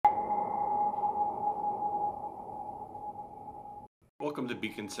Welcome to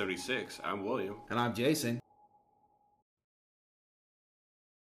Beacon 76. I'm William. And I'm Jason.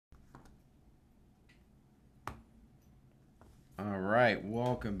 All right,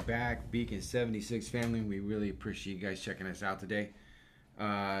 welcome back, Beacon 76 family. We really appreciate you guys checking us out today.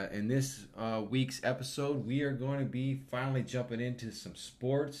 In this week's episode, we are going to be finally jumping into some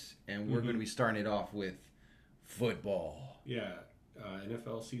sports, and we're going to be starting it off with football. Yeah,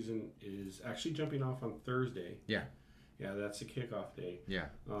 NFL season is actually jumping off on Thursday. Yeah. Yeah, that's the kickoff day. Yeah,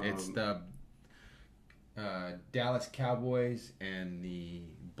 it's the Dallas Cowboys and the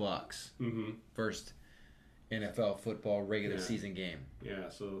Bucks. First NFL football regular season game. Yeah,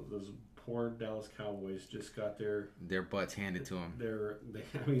 so those poor Dallas Cowboys just got their butts handed to them.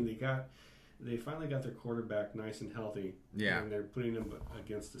 They finally got their quarterback nice and healthy. Yeah, and they're putting them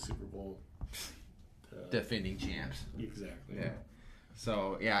against the Super Bowl defending champs. Exactly. Yeah.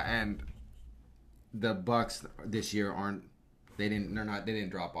 So and the Bucks this year they didn't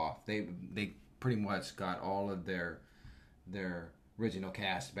drop off. They pretty much got all of their original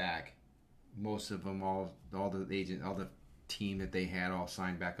cast back. Most of them, all the team that they had all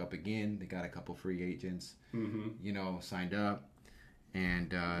signed back up again. They got a couple free agents, signed up,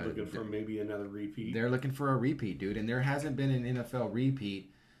 and looking for maybe another repeat. They're looking for a repeat, dude. And there hasn't been an NFL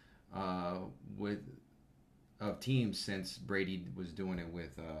repeat of teams since Brady was doing it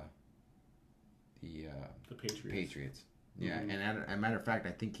with the Patriots. Yeah, and as a matter of fact, I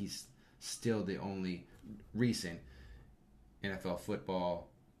think he's still the only recent NFL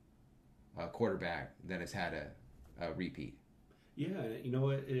football quarterback that has had a repeat. Yeah, you know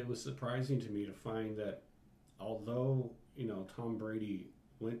what? It was surprising to me to find that although, Tom Brady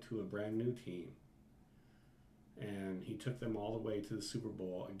went to a brand new team and he took them all the way to the Super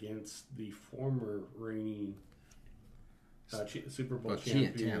Bowl against the former reigning Super Bowl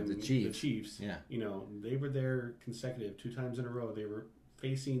champion, the Chiefs. The Chiefs. Yeah. They were there consecutive 2 times in a row. They were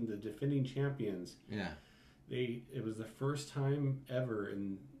facing the defending champions. Yeah. It was the first time ever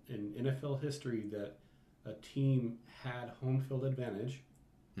in NFL history that a team had home field advantage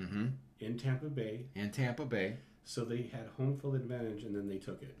in Tampa Bay. So they had home field advantage, and then they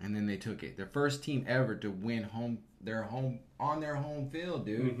took it. The first team ever to win on their home field,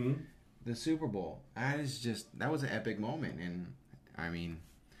 dude. The Super Bowl. That was an epic moment. And I mean,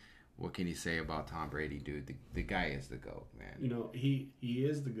 what can you say about Tom Brady, dude? The guy is the GOAT, man. He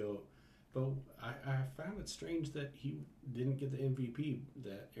is the GOAT. But I found it strange that he didn't get the MVP,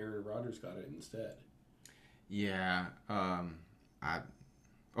 that Aaron Rodgers got it instead. Yeah.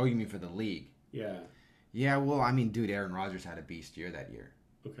 You mean for the league? Yeah. Yeah, well, I mean, dude, Aaron Rodgers had a beast year that year.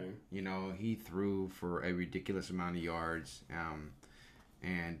 Okay. He threw for a ridiculous amount of yards.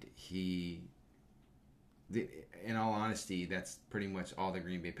 And in all honesty, that's pretty much all the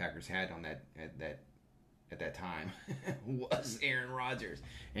Green Bay Packers had on at that time was Aaron Rodgers,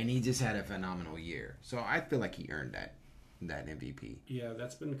 and he just had a phenomenal year. So I feel like he earned that MVP. Yeah,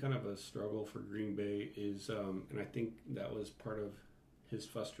 that's been kind of a struggle for Green Bay and I think that was part of his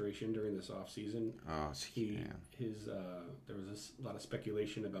frustration during this offseason. There was a lot of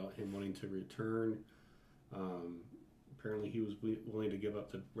speculation about him wanting to return. Apparently he was willing to give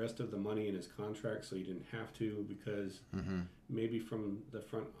up the rest of the money in his contract so he didn't have to, because maybe from the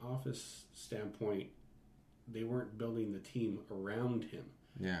front office standpoint, they weren't building the team around him.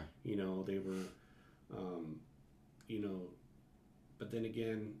 Yeah. They were, but then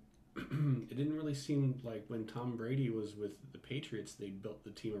again, it didn't really seem like when Tom Brady was with the Patriots, they built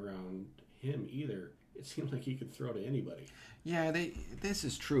the team around him either. It seemed like he could throw to anybody. Yeah, this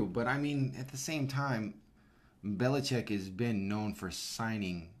is true. But I mean, at the same time, Belichick has been known for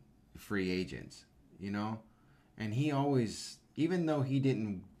signing free agents, and he always, even though he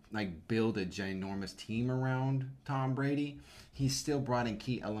didn't build a ginormous team around Tom Brady, he still brought in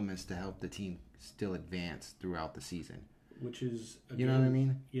key elements to help the team still advance throughout the season. Which is, again, you know what I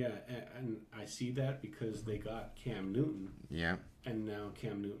mean? Yeah, and I see that because they got Cam Newton. Yeah. And now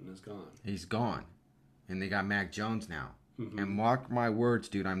Cam Newton is gone. He's gone. And they got Mac Jones now. And mark my words,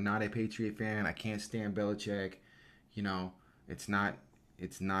 dude, I'm not a Patriot fan. I can't stand Belichick. It's not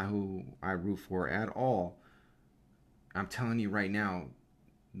who I root for at all. I'm telling you right now,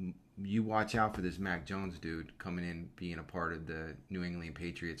 you watch out for this Mac Jones dude coming in, being a part of the New England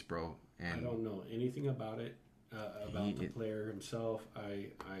Patriots, bro. And I don't know anything about it, the player himself.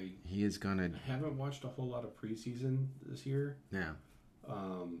 He is gonna. I haven't watched a whole lot of preseason this year. Yeah.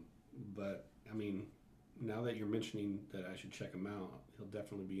 But I mean, now that you're mentioning that I should check him out, he'll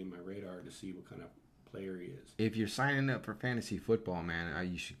definitely be in my radar to see what kind of player he is. If you're signing up for fantasy football, man,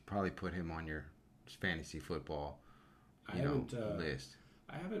 you should probably put him on your fantasy football list.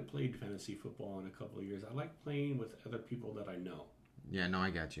 I haven't played fantasy football in a couple of years. I like playing with other people that I know. Yeah, no, I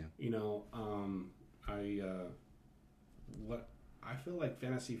got you. You know, I feel like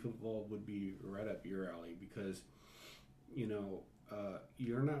fantasy football would be right up your alley because, you know,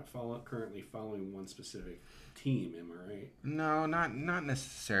 you're not currently following one specific team. Am I right? No, not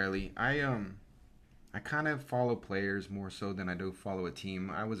necessarily. I kind of follow players more so than I do follow a team.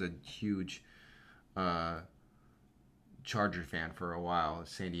 I was a huge uh, Charger fan for a while,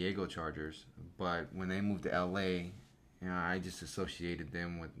 San Diego Chargers. But when they moved to LA, I just associated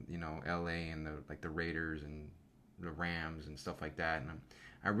them with LA and the Raiders and the Rams and stuff like that. And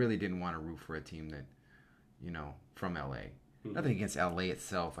I really didn't want to root for a team that from LA. Mm-hmm. Nothing against LA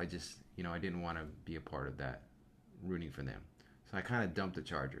itself. I just I didn't want to be a part of that, rooting for them. So I kind of dumped the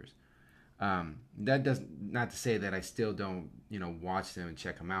Chargers. That does not to say that I still don't watch them and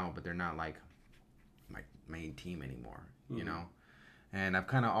check them out, but they're not like my main team anymore. Mm-hmm. And I've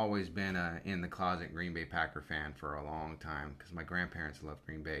kind of always been a in the closet Green Bay Packer fan for a long time because my grandparents loved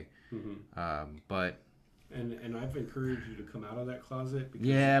Green Bay. Mm-hmm. But and I've encouraged you to come out of that closet.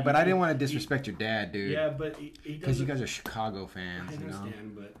 Because but I didn't want to disrespect your dad, dude. Yeah, but because you guys are Chicago fans. I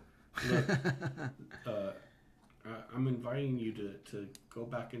understand, but look, I'm inviting you to go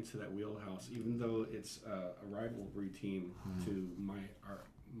back into that wheelhouse, even though it's a rivalry team mm-hmm. to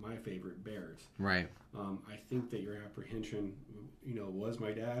my favorite Bears. Right. I think that your apprehension, was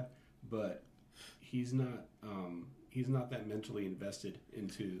my dad, but he's not that mentally invested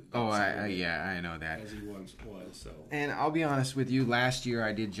into. I know that as he once was. So. And I'll be honest with you, last year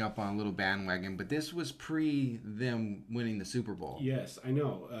I did jump on a little bandwagon, but this was pre them winning the Super Bowl. Yes, I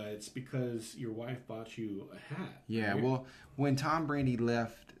know. It's because your wife bought you a hat. Yeah. Right? Well, when Tom Brady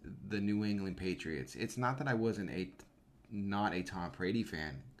left the New England Patriots, it's not that I wasn't not a Tom Brady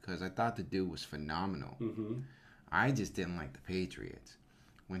fan, because I thought the dude was phenomenal. Mm-hmm. I just didn't like the Patriots.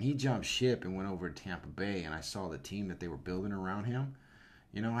 When he jumped ship and went over to Tampa Bay and I saw the team that they were building around him,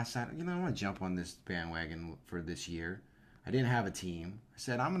 I said, I want to jump on this bandwagon for this year. I didn't have a team. I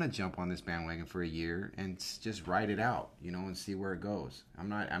said, I'm going to jump on this bandwagon for a year and just ride it out, and see where it goes. I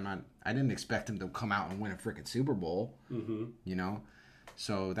didn't expect him to come out and win a freaking Super Bowl, mm-hmm.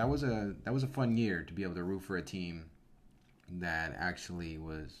 So that was a fun year to be able to root for a team that actually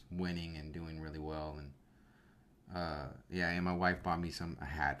was winning and doing really well. And and my wife bought me a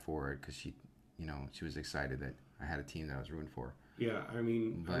hat for it because she was excited that I had a team that I was rooting for. Yeah, I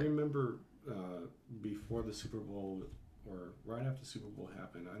remember before the Super Bowl or right after the Super Bowl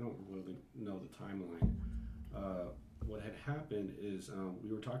happened, I don't really know the timeline. What had happened is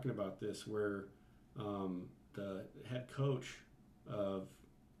we were talking about this where the head coach of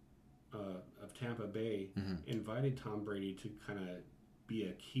Tampa Bay mm-hmm. invited Tom Brady to kind of be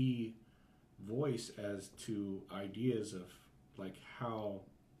a key voice as to ideas of like how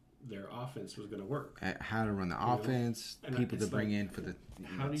their offense was going to work, how to run the offense, people to bring in for the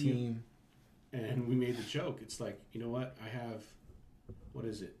team. And we made the joke. It's like, you know what? I have, what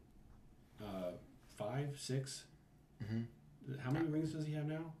is it? 5, 6. Mm-hmm. How many rings does he have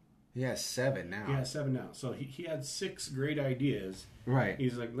now? He has 7 now. He has 7 now. So he had 6 great ideas. Right.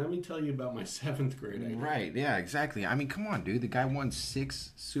 He's like, let me tell you about my 7th great idea. Right. Yeah, exactly. I mean, come on, dude. The guy won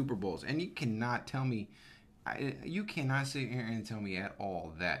 6 Super Bowls. And you cannot tell me, you cannot sit here and tell me at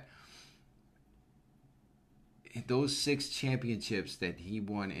all that those 6 championships that he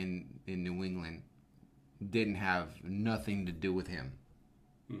won in New England didn't have nothing to do with him.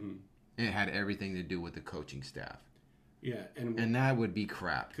 Mm-hmm. It had everything to do with the coaching staff. Yeah, and that would be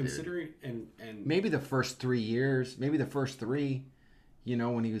crap. Considering and maybe the first 3 years, maybe the first 3,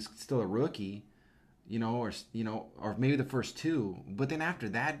 when he was still a rookie, or maybe the first 2. But then after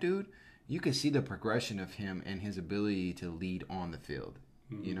that, dude, you can see the progression of him and his ability to lead on the field.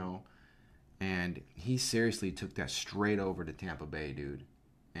 Mm-hmm. And he seriously took that straight over to Tampa Bay, dude,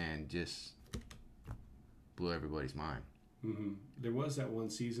 and just blew everybody's mind. Mm-hmm. There was that one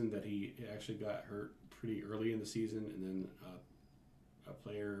season that he actually got hurt pretty early in the season, and then a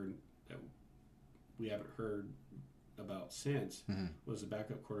player that we haven't heard about since mm-hmm. was a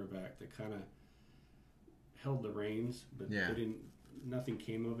backup quarterback that kind of held the reins, but nothing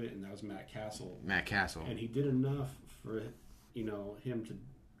came of it, and that was Matt Castle. And he did enough for him to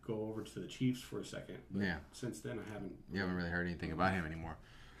go over to the Chiefs for a second. But since then, you haven't really heard anything about him anymore.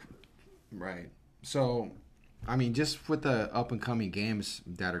 Right. So, I mean, just with the up and coming games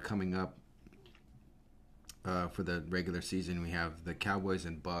that are coming up for the regular season, we have the Cowboys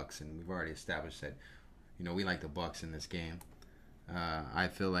and Bucks, and we've already established that we like the Bucks in this game. I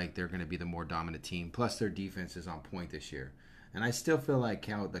feel like they're going to be the more dominant team. Plus, their defense is on point this year, and I still feel like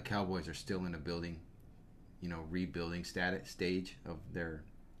the Cowboys are still in a rebuilding stage of their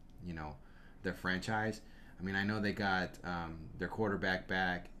franchise. I mean, I know they got their quarterback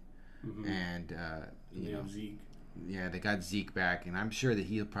back, and they have Zeke. Yeah, they got Zeke back, and I'm sure that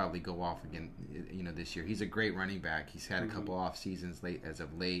he'll probably go off again. This year he's a great running back. He's had a couple off seasons as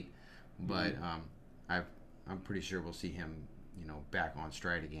of late, but I'm pretty sure we'll see him, back on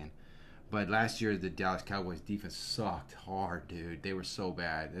stride again. But last year the Dallas Cowboys defense sucked hard, dude. They were so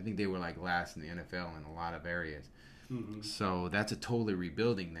bad. I think they were like last in the NFL in a lot of areas. So that's a totally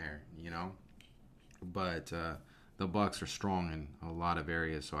rebuilding there, But the Bucs are strong in a lot of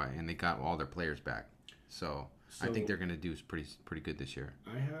areas, and they got all their players back. So I think they're going to do pretty good this year.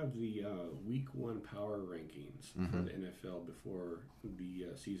 I have the Week 1 power rankings for the NFL before the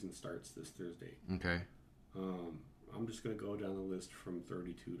season starts this Thursday. Okay. I'm just going to go down the list from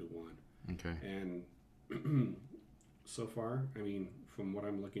 32 to 1. Okay. And so far, I mean, from what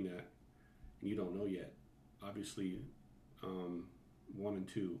I'm looking at, and you don't know yet, obviously 1 and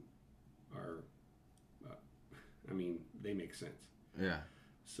 2 are, they make sense. Yeah.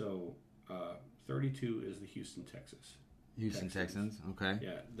 So 32 is the Houston Texans. Houston Texans, okay.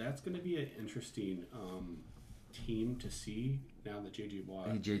 Yeah, that's going to be an interesting team to see now that J.J.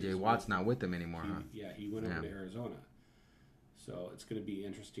 Watt. J.J. Watt's not with them anymore, huh? Yeah, he went over to Arizona. So it's going to be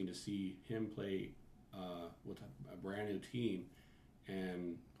interesting to see him play with a brand new team.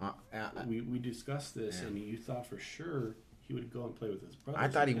 And we discussed this, and you thought for sure he would go and play with his brother. I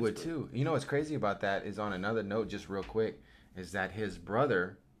thought he would too. You know what's crazy about that is, on another note, just real quick, is that his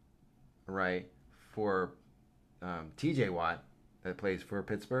brother, right, for T.J. Watt, that plays for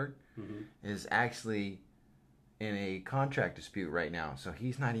Pittsburgh, is actually in a contract dispute right now. So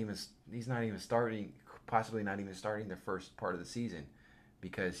he's not even starting, possibly not even starting the first part of the season,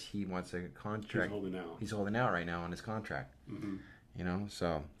 because he wants a contract. He's holding out right now on his contract.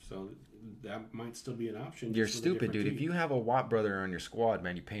 So that might still be an option. You're stupid, dude. If you have a Watt brother on your squad,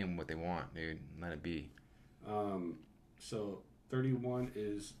 man, you pay them what they want, dude. Let it be. So 31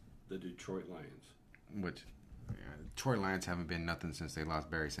 is the Detroit Lions. Which, Detroit Lions haven't been nothing since they lost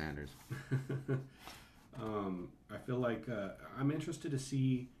Barry Sanders. I feel like I'm interested to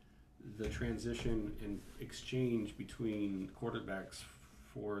see the transition and exchange between quarterbacks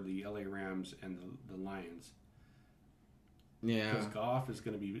for the LA Rams and the Lions. Yeah. Because Goff is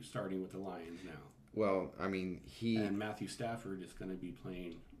going to be starting with the Lions now. Well, I mean, and Matthew Stafford is going to be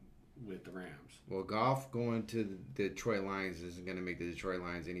playing with the Rams. Well, Goff going to the Detroit Lions isn't going to make the Detroit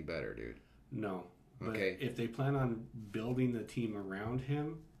Lions any better, dude. No. But if they plan on building the team around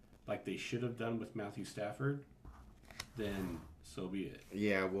him, like they should have done with Matthew Stafford, then so be it.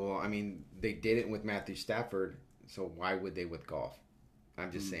 Yeah, well, I mean, they did it with Matthew Stafford, so why would they with Goff?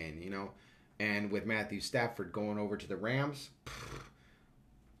 I'm just saying, And with Matthew Stafford going over to the Rams,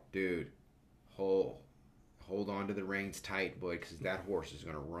 dude, hold on to the reins tight, boy, because that horse is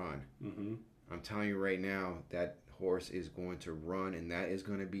going to run. I'm telling you right now, that horse is going to run, and that is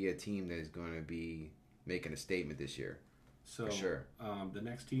going to be a team that is going to be making a statement this year. So, for sure. The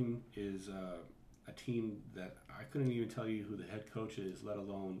next team is a team that I couldn't even tell you who the head coach is, let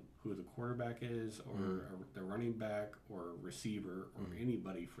alone who the quarterback is, or the running back, or receiver, or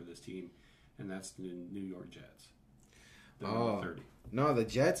anybody for this team, and that's the New York Jets. Number 30. No, the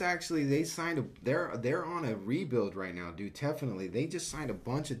Jets actually, they signed they're on a rebuild right now, dude. Definitely, they just signed a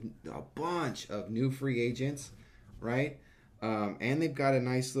bunch of new free agents, right? And they've got a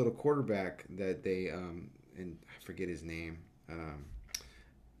nice little quarterback that they and I forget his name.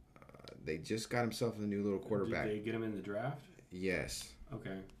 They just got himself a new little quarterback. Did they get him in the draft? Yes.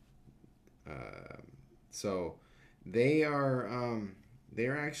 Okay. So they are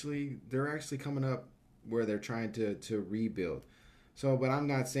they're actually coming up where they're trying to rebuild. So, but I'm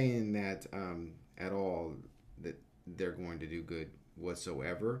not saying that at all that they're going to do good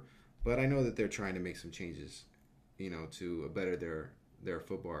whatsoever. But I know that they're trying to make some changes, to better their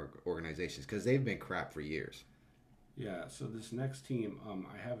football organizations, because they've been crap for years. Yeah, so this next team,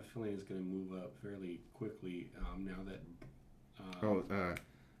 I have a feeling is going to move up fairly quickly now that.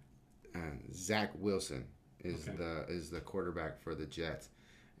 Zach Wilson is the quarterback for the Jets,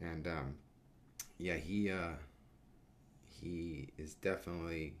 and he is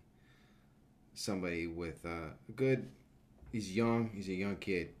definitely somebody with a good. He's young. He's a young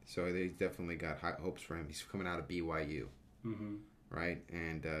kid, so they definitely got high hopes for him. He's coming out of BYU, right?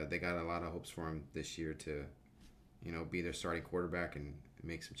 And they got a lot of hopes for him this year to, be their starting quarterback and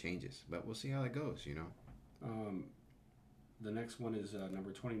make some changes. But we'll see how that goes, The next one is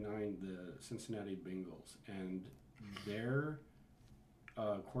number 29, the Cincinnati Bengals, and their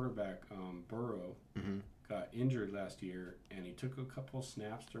quarterback Burrow got injured last year, and he took a couple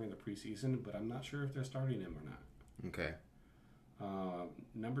snaps during the preseason, but I'm not sure if they're starting him or not. Okay.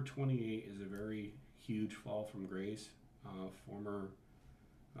 Number 28 is a very huge fall from grace. Former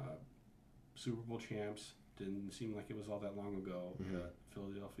Super Bowl champs. Didn't seem like it was all that long ago. Mm-hmm. The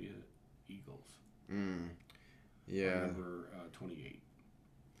Philadelphia Eagles. Yeah. Number 28.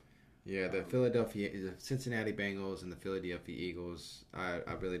 Yeah, the Cincinnati Bengals and the Philadelphia Eagles.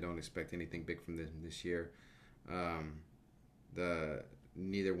 I really don't expect anything big from them this year.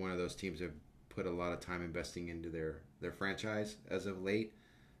 Neither one of those teams have put a lot of time investing into their franchise as of late.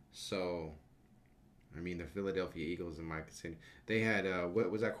 So, I mean, the Philadelphia Eagles, in my opinion, they had what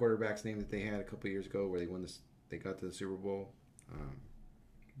was that quarterback's name that they had a couple of years ago where they won this? They got to the Super Bowl.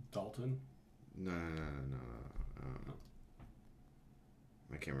 Dalton. No.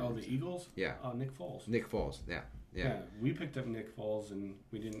 I can't remember. Oh, the Eagles? Yeah. Nick Foles. Nick Foles, yeah. We picked up Nick Foles, and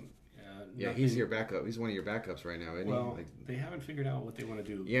we didn't... he's your backup. He's one of your backups right now, isn't he? Well, they haven't figured out what they want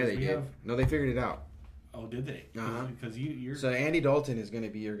to do. Yeah, they did. No, they figured it out. Oh, did they? Uh-huh. Because you're... So Andy Dalton is going to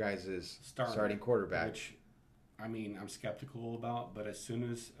be your guys' starting quarterback. Which, I mean, I'm skeptical about, but as soon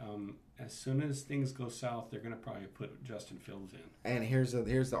as things go south, they're going to probably put Justin Fields in. And here's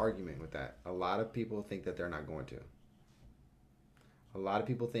the argument with that. A lot of people think that they're not going to. A lot of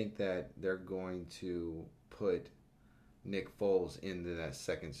people think that they're going to put Nick Foles into that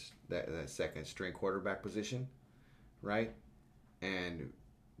second string quarterback position, right? And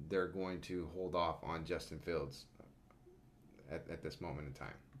they're going to hold off on Justin Fields at this moment in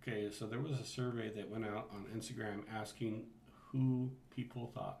time. Okay, so there was a survey that went out on Instagram asking who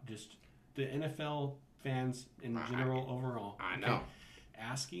people thought, just the NFL fans in general overall. I know.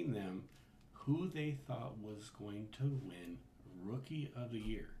 Asking them who they thought was going to win Rookie of the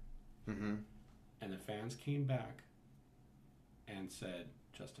Year. Mm-hmm. And the fans came back and said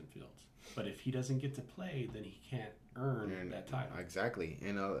Justin Fields. But if he doesn't get to play, then he can't earn that title. Exactly.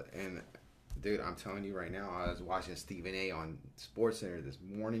 And dude, I'm telling you right now, I was watching Stephen A. on SportsCenter this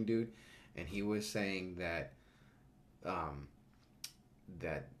morning, dude, and he was saying that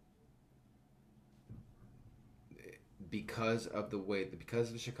because of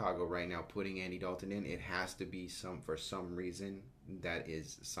Chicago right now putting Andy Dalton in, it has to be for some reason that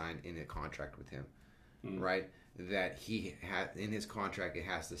is signed in a contract with him, right? That he had in his contract, it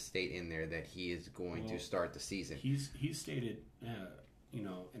has to state in there that he is going to start the season. He's stated,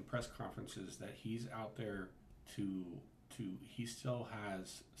 in press conferences that he's out there to he still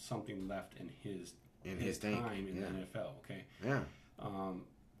has something left in his time in the NFL. Okay. Yeah.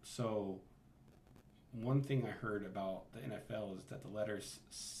 So one thing I heard about the NFL is that the letters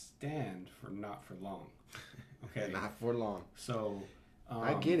stand for not for long. Okay. Not for long. So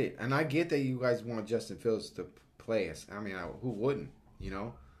I get it, and I get that you guys want Justin Fields to play us. I mean, who wouldn't,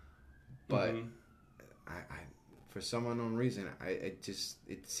 But I for some unknown reason,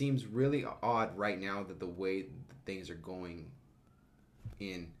 it seems really odd right now that the way things are going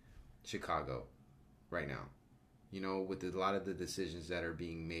in Chicago right now. With a lot of the decisions that are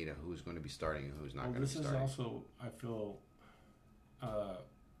being made of who's going to be starting and who's not going to be starting. This is also, I feel,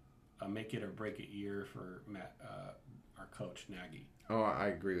 a make it or break it year for Matt, our coach Nagy. Oh, I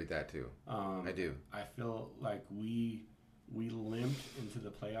agree with that too. I do. I feel like we limped into the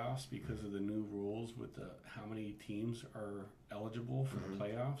playoffs because of the new rules with how many teams are eligible for the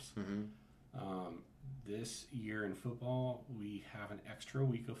playoffs. Mm-hmm. This year in football, we have an extra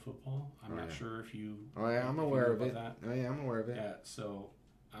week of football. I'm not sure if you... Oh, yeah, I'm aware of it. Oh, yeah, I'm aware of it. Yeah, so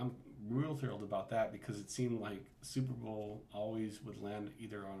I'm real thrilled about that because it seemed like Super Bowl always would land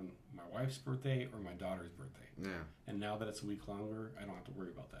either on my wife's birthday or my daughter's birthday. Yeah. And now that it's a week longer, I don't have to worry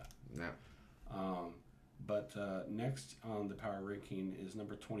about that. Yeah. But next on the power ranking is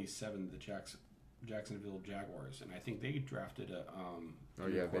number 27, the Jacksonville Jaguars. And I think they drafted a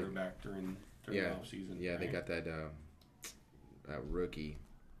quarterback during the offseason. Yeah, right? They got that rookie.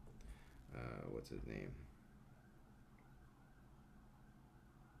 What's his name?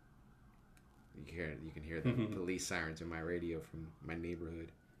 You can hear the police sirens in my radio from my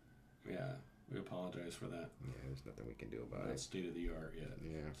neighborhood. Yeah, we apologize for that. Yeah, there's nothing we can do about Not it. state of the art yet.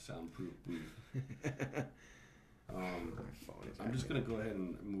 Yeah. Soundproof booth. My phone is I'm just going to go ahead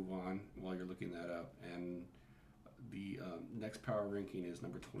and move on while you're looking that up. And the next power ranking is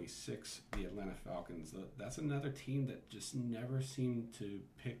number 26, the Atlanta Falcons. That's another team that just never seemed to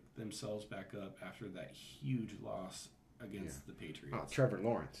pick themselves back up after that huge loss against the Patriots. Oh, Trevor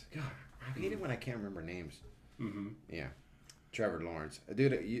Lawrence. God, I hate it when I can't remember names. Mm-hmm. Yeah, Trevor Lawrence,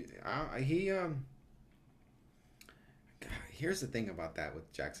 dude. Here's the thing about that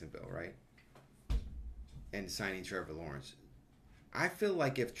with Jacksonville, right? And signing Trevor Lawrence, I feel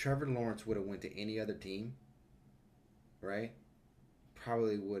like if Trevor Lawrence would have went to any other team, right,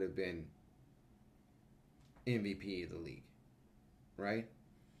 probably would have been MVP of the league. right?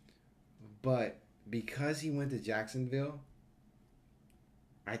 But because he went to Jacksonville,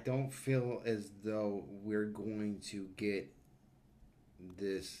 I don't feel as though we're going to get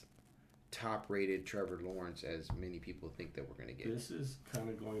this top-rated Trevor Lawrence as many people think that we're going to get. This is kind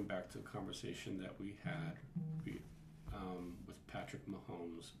of going back to a conversation that we had with Patrick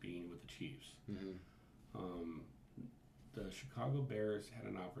Mahomes being with the Chiefs. Mm-hmm. The Chicago Bears had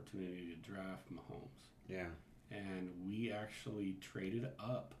an opportunity to draft Mahomes. Yeah. And we actually traded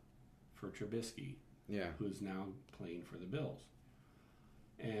up for Trubisky, who is now playing for the Bills.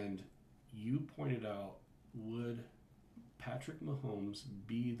 And you pointed out, would Patrick Mahomes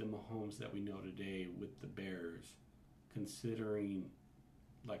be the Mahomes that we know today with the Bears, considering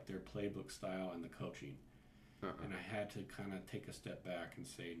like their playbook style and the coaching? And I had to kind of take a step back and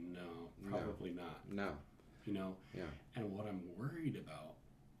say, no, probably not. No. You know? Yeah. And what I'm worried about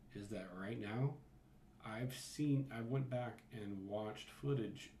is that right now, I went back and watched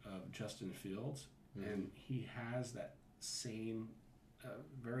footage of Justin Fields, and he has that same,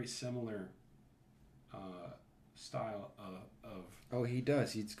 very similar style of. Oh, he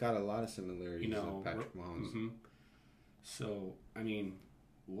does. He's got a lot of similarities with Patrick Mahomes. Mm-hmm. So, I mean,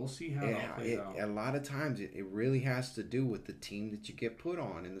 we'll see how that plays out. A lot of times, it really has to do with the team that you get put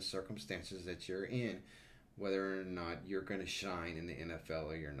on and the circumstances that you're in, whether or not you're going to shine in the NFL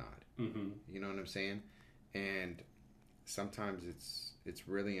or you're not. Mm-hmm. You know what I'm saying? And sometimes it's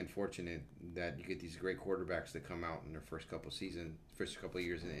really unfortunate that you get these great quarterbacks that come out in their first couple of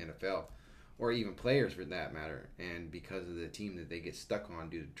years in the NFL, or even players for that matter, and because of the team that they get stuck on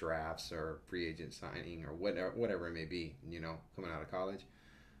due to drafts or free agent signing or whatever it may be, coming out of college,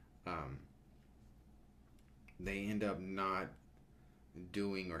 they end up not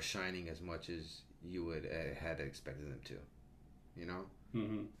doing or shining as much as you would had expected them to,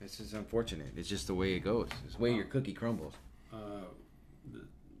 Mm-hmm. It's just unfortunate. It's just the way it goes. It's the way your cookie crumbles.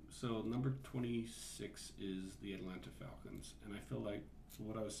 So number 26 is the Atlanta Falcons, and I feel like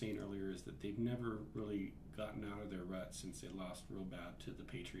what I was saying earlier is that they've never really gotten out of their rut since they lost real bad to the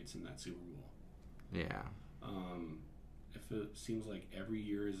Patriots in that Super Bowl. Yeah. If it seems like every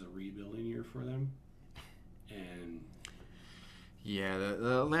year is a rebuilding year for them, and yeah,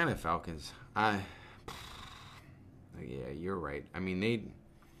 the Atlanta Falcons. Yeah, you're right. I mean,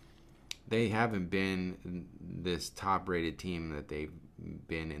 they haven't been this top-rated team that they've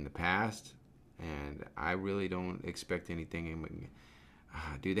been in the past, and I really don't expect anything.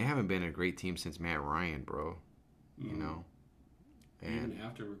 Dude, they haven't been a great team since Matt Ryan, bro. Mm-hmm. And even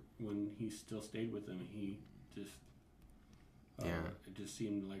after, when he still stayed with them, he just it just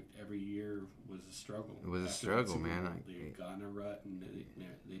seemed like every year was a struggle. It was a struggle, man. They got in a rut, and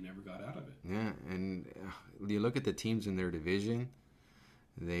they never got out of it. Yeah, and you look at the teams in their division,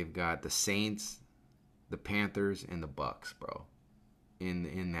 they've got the Saints, the Panthers, and the Bucks, bro,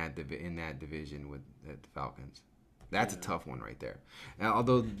 in that division with the Falcons. That's a tough one right there. Now,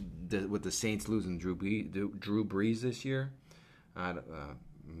 although with the Saints losing Drew Brees this year, I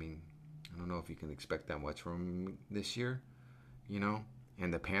don't know if you can expect that much from this year.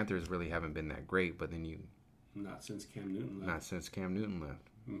 And the Panthers really haven't been that great, but then not since Cam Newton left.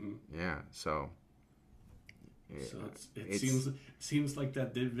 Mm-hmm. Yeah, so it seems like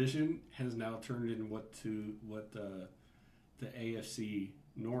that division has now turned into what the AFC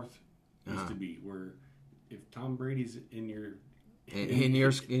North used to be, where if Tom Brady's in your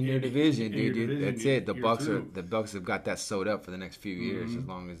division, dude, that's it. The Bucks have got that sewed up for the next few years, as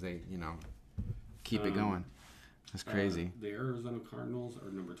long as they keep it going. That's crazy. The Arizona Cardinals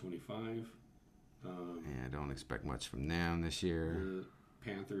are number 25. I don't expect much from them this year. The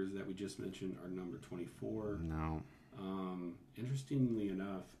Panthers that we just mentioned are number 24. No. Interestingly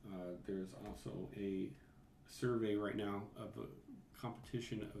enough, there's also a survey right now of a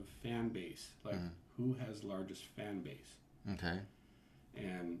competition of fan base, like who has largest fan base. Okay.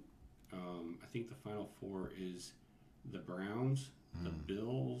 And I think the final four is the Browns, the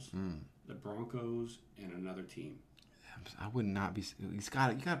Bills, the Broncos, and another team. I would not be. You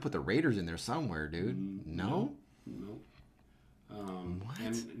got to put the Raiders in there somewhere, dude. No. What?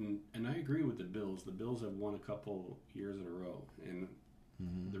 And I agree with the Bills. The Bills have won a couple years in a row, and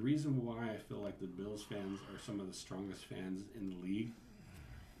the reason why I feel like the Bills fans are some of the strongest fans in the league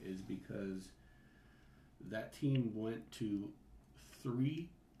is because that team went to 3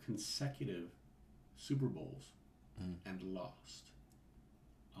 consecutive Super Bowls and lost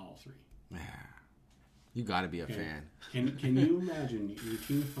all 3. Yeah. You got to be a fan. Can you imagine your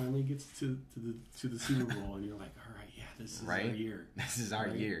team finally gets to the Super Bowl and you're like, all right, yeah, this is our year. This is our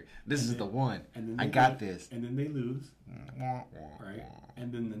year. This is the one. And then I got this. And then they lose, right?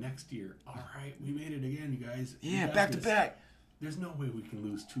 And then the next year, all right, we made it again, you guys. Yeah, back to back. there's no way we can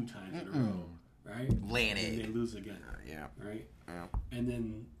lose 2 times in a row, right? Laying it. And they lose again. Yeah. Right? Yeah. And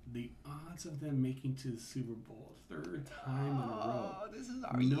then the odds of them making to the Super Bowl 3rd time in a row. This is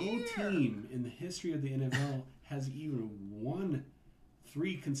our year. Team in the history of the NFL has even won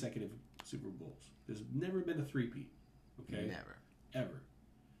 3 consecutive Super Bowls. There's never been a three-peat. Okay? Never. Ever.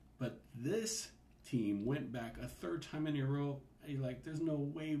 But this team went back a 3rd time in a row. And you're like, there's no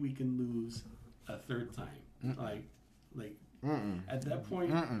way we can lose a 3rd time. Like at that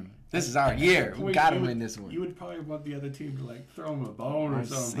point, this is our year. We got to win this one. You would probably want the other team to like throw him a bone or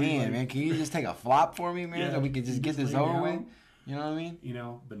something. Saying, man, can you just take a flop for me, man, so we can just get this over with? You know what I mean?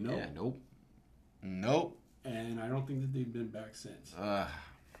 But nope. Yeah, nope. And I don't think that they've been back since.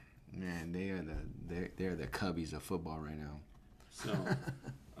 Man, they're the Cubbies of football right now. So,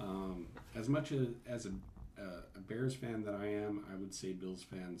 as much as a Bears fan that I am, I would say Bills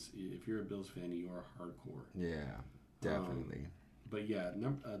fans. If you're a Bills fan, you are hardcore. Yeah, definitely. But yeah,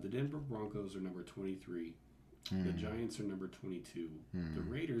 the Denver Broncos are number 23. The Giants are number 22. The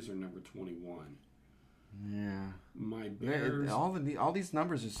Raiders are number 21. Yeah. My Bears. All these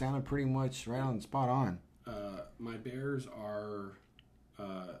numbers are sounding pretty much right on spot on. My Bears are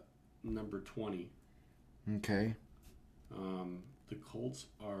number 20. Okay. The Colts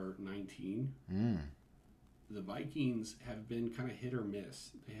are 19. The Vikings have been kind of hit or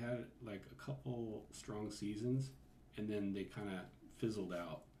miss. They had like a couple strong seasons, and then they kind of fizzled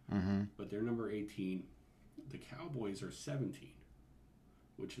out. But they're number 18. The Cowboys are 17,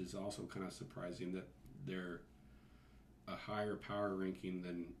 which is also kind of surprising that they're a higher power ranking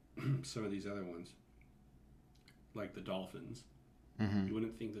than some of these other ones, like the Dolphins. You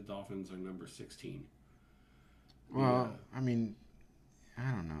wouldn't think the Dolphins are number 16. Well, I mean,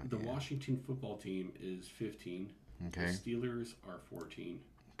 I don't know. The Washington football team is 15. Okay. The Steelers are 14.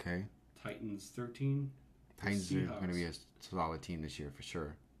 Okay. Titans 13. Titans are going to be a solid team this year for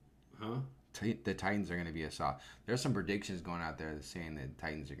sure. Huh? The Titans are going to be a solid. There's some predictions going out there saying that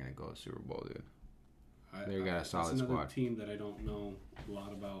Titans are going to go to Super Bowl, dude. They got a solid that's another squad. Team that I don't know a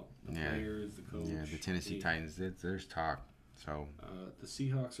lot about. The players, the coach. Yeah, the Tennessee Titans. There's talk. So the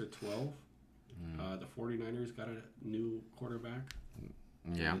Seahawks are 12. The 49ers got a new quarterback.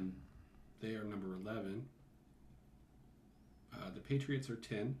 Yeah. And they are number 11. The Patriots are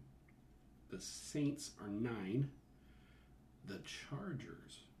 10. The Saints are 9. The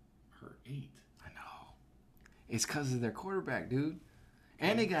Chargers are 8. I know. It's because of their quarterback, dude.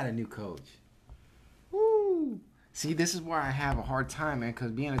 And they got a new coach. Woo! See, this is where I have a hard time, man,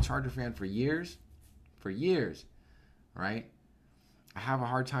 because being a Charger fan for years, right? I have a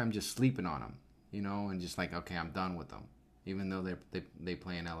hard time just sleeping on them, and just like, okay, I'm done with them, even though they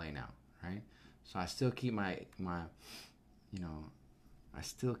play in LA now, right? So I still keep my eye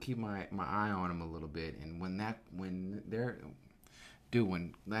on them a little bit. And when that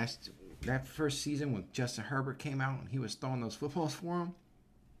first season when Justin Herbert came out and he was throwing those footballs for him,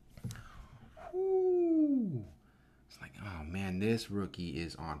 it's like, oh man, this rookie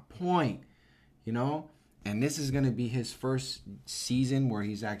is on point, and this is going to be his first season where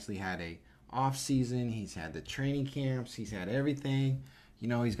he's actually had a off season. He's had the training camps. He's had everything.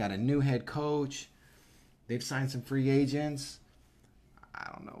 He's got a new head coach. They've signed some free agents.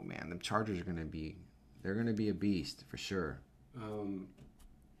 I don't know, man. The Chargers are going to be a beast for sure.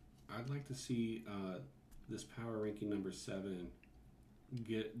 I'd like to see this power ranking number 7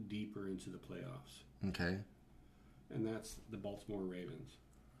 get deeper into the playoffs. Okay. And that's the Baltimore Ravens.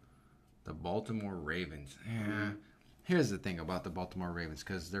 The Baltimore Ravens. Yeah. Here's the thing about the Baltimore Ravens,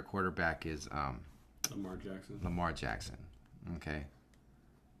 because their quarterback is Lamar Jackson. Okay.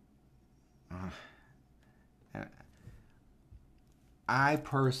 I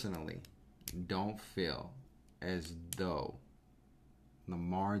personally don't feel as though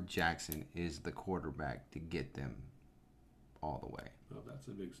Lamar Jackson is the quarterback to get them all the way. Well, that's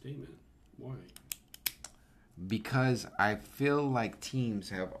a big statement. Why? Because I feel like teams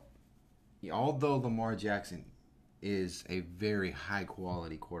have, although Lamar Jackson is a very high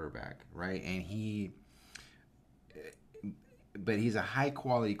quality quarterback, right? But he's a high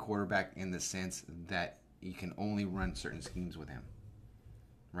quality quarterback in the sense that you can only run certain schemes with him,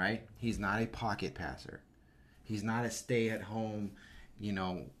 right? He's not a pocket passer. He's not a stay at home,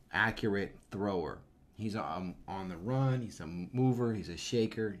 accurate thrower. He's on the run. He's a mover. He's a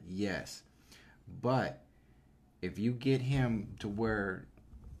shaker. Yes. But if you get him to where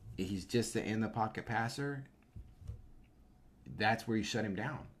he's just an in-the-pocket passer, that's where you shut him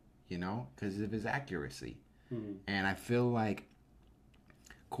down, because of his accuracy. Mm-hmm. And I feel like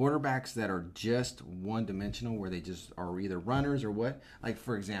quarterbacks that are just one-dimensional, where they just are either runners or what, like,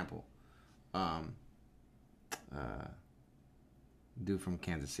 for example, dude from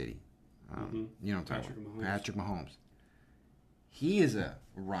Kansas City. You know what I'm talking about. Mahomes. Patrick Mahomes. He is a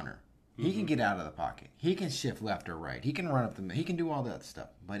runner. He can get out of the pocket. He can shift left or right. He can run up the. He can do all that stuff.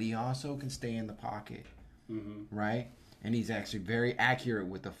 But he also can stay in the pocket, right? And he's actually very accurate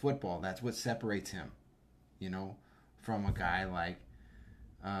with the football. That's what separates him, from a guy like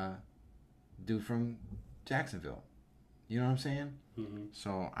dude from Jacksonville. You know what I'm saying? Mm-hmm.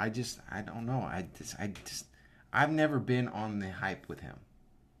 So I don't know. I've never been on the hype with him.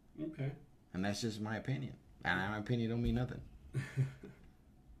 Okay. And that's just my opinion. And my opinion don't mean nothing.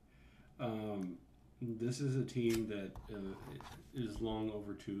 This is a team that is long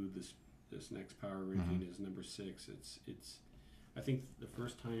overdue. This next power ranking is number 6. It's I think the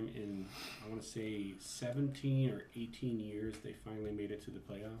first time in, I want to say 17 or 18 years they finally made it to the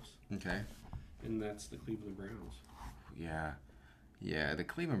playoffs. Okay. And that's the Cleveland Browns. Yeah, the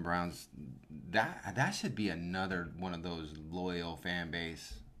Cleveland Browns. That should be another one of those loyal fan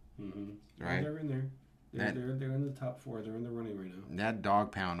base. Mm-hmm. Right. Oh, they're in there. They're in the top 4. They're in the running right now. That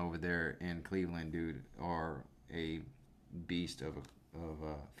dog pound over there in Cleveland, dude, are a beast of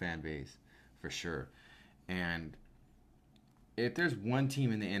a fan base for sure. And if there's one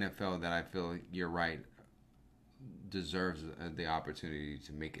team in the NFL that I feel you're right deserves the opportunity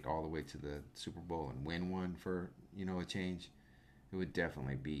to make it all the way to the Super Bowl and win one for a change, it would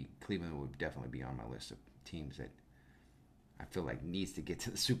definitely be Cleveland. Would definitely be on my list of teams that I feel like needs to get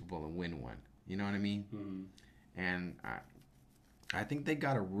to the Super Bowl and win one. You know what I mean? Mm-hmm. And I think they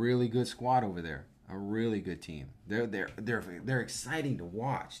got a really good squad over there. A really good team. They're exciting to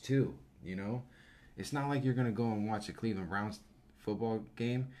watch too. It's not like you're gonna go and watch a Cleveland Browns football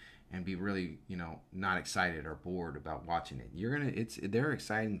game and be really not excited or bored about watching it. They're an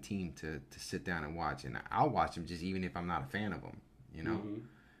exciting team to sit down and watch, and I'll watch them just even if I'm not a fan of them. Mm-hmm.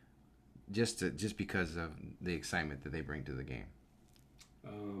 Just because of the excitement that they bring to the game.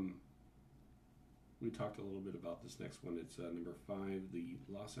 We talked a little bit about this next one. It's number 5, the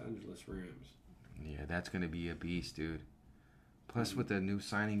Los Angeles Rams. Yeah, that's going to be a beast, dude. Plus, with the new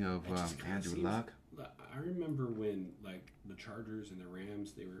signing of Andrew Luck. I remember when, the Chargers and the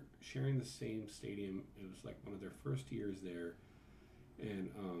Rams, they were sharing the same stadium. It was, one of their first years there. And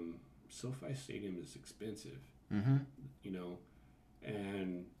SoFi Stadium is expensive. Mm-hmm.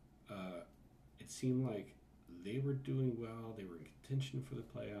 And it seemed like they were doing well. They were in contention for the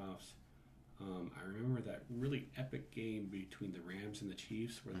playoffs. I remember that really epic game between the Rams and the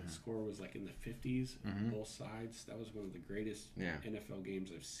Chiefs where the score was in the 50s on both sides. That was one of the greatest NFL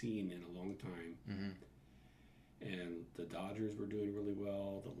games I've seen in a long time. Mm-hmm. And the Dodgers were doing really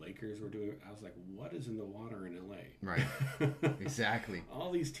well. The Lakers were doing... I was like, what is in the water in L.A.? Right. Exactly.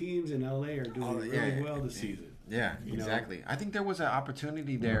 All these teams in L.A. are doing really well this season. Yeah, exactly. I think there was an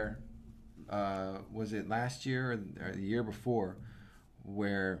opportunity there, was it last year or the year before,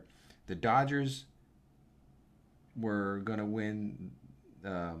 where the Dodgers were going to win,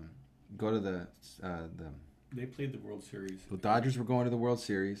 go to the... They played the World Series. The Dodgers were going to the World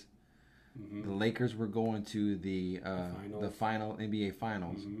Series. Mm-hmm. The Lakers were going to the final NBA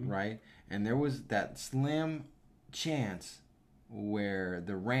Finals, right? And there was that slim chance where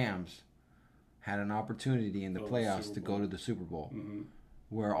the Rams had an opportunity in the playoffs to go to the Super Bowl,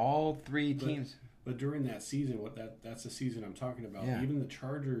 where all three teams... But during that season, that's the season I'm talking about. Yeah. Even the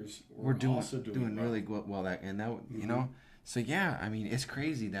Chargers were also doing well. Really well. So yeah, I mean, it's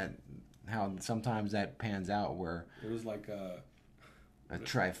crazy that how sometimes that pans out where it was like a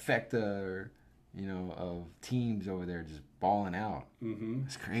trifecta, of teams over there just balling out. Mm-hmm.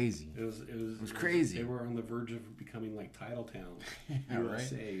 It's crazy. It was crazy. They were on the verge of becoming like title town,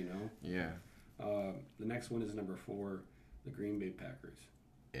 USA. Right? Yeah. The next one is number 4, the Green Bay Packers.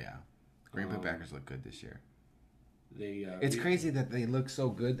 Yeah. Green Bay Packers look good this year. It's crazy that they look so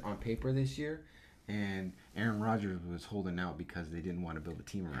good on paper this year, and Aaron Rodgers was holding out because they didn't want to build a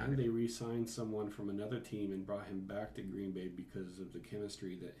team around him. And they re-signed someone from another team and brought him back to Green Bay because of the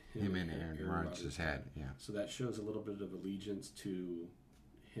chemistry that him and Aaron Rodgers had. Yeah. So that shows a little bit of allegiance to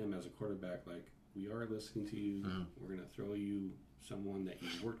him as a quarterback. Like, we are listening to you. Mm-hmm. We're going to throw you someone that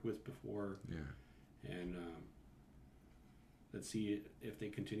you've worked with before. Yeah. And let's see if they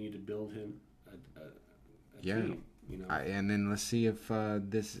continue to build him a team. And then let's see if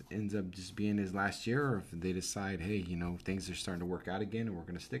this ends up just being his last year, or if they decide, hey, things are starting to work out again, and we're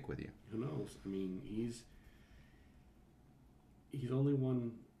going to stick with you. Who knows? I mean, he's only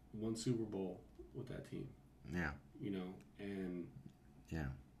won one Super Bowl with that team. Yeah. And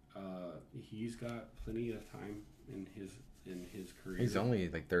he's got plenty of time in his career. He's only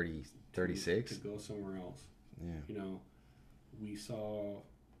like 30, 36 to go somewhere else. Yeah. We saw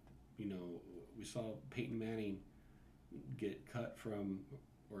Peyton Manning get cut from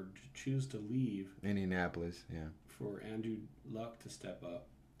or choose to leave Indianapolis, yeah, for Andrew Luck to step up,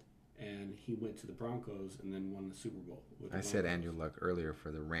 and he went to the Broncos and then won the Super Bowl. With the I said Andrew Luck earlier for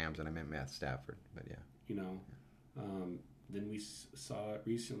the Rams, and I meant Matt Stafford, but yeah. You know, then we saw it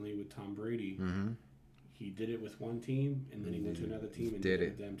recently with Tom Brady. Mm-hmm. He did it with one team, and then he went to another team and did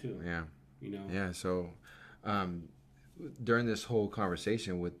it with them too. Yeah. You know. Yeah. So, during this whole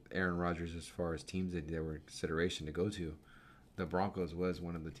conversation with Aaron Rodgers, as far as teams that there were in consideration to go to, the Broncos was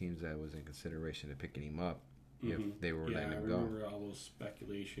one of the teams that was in consideration to picking him up if they were letting him go. I remember all those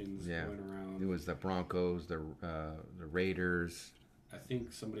speculations going around. It was the Broncos, the Raiders. I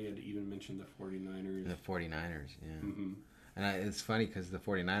think somebody had even mentioned the 49ers. The 49ers, yeah. Mm-hmm. And it's funny because the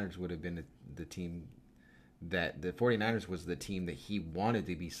 49ers would have been the team that the 49ers was the team that he wanted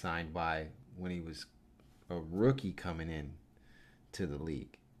to be signed by when he was a rookie coming in to the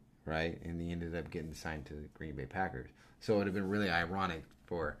league, right? And he ended up getting signed to the Green Bay Packers. So it would have been really ironic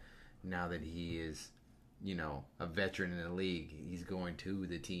for now that he is, you know, a veteran in the league, he's going to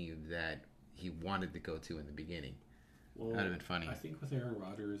the team that he wanted to go to in the beginning. Well, that would have been funny. I think with Aaron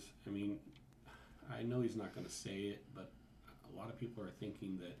Rodgers, I mean, I know he's not going to say it, but a lot of people are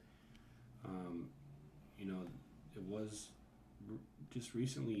thinking that, you know, it was just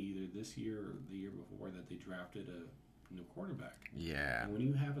recently, either this year or the year before, that they drafted a new quarterback. Yeah. And when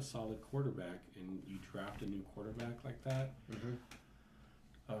you have a solid quarterback and you draft a new quarterback like that,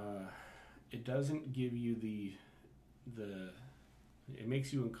 it doesn't give you the it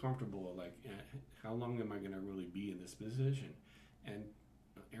makes you uncomfortable. Like, how long am I going to really be in this position? And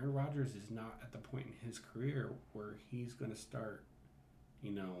Aaron Rodgers is not at the point in his career where he's going to start,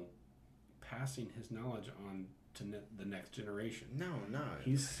 you know, passing his knowledge on to the next generation. No.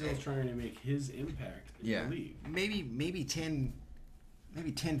 He's still trying to make his impact in the league. Maybe 10,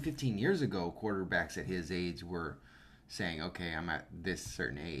 15 years ago, quarterbacks at his age were saying, okay, I'm at this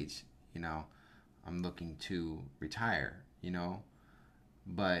certain age, you know, I'm looking to retire, you know.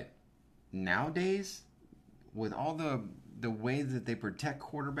 But nowadays, with all the way that they protect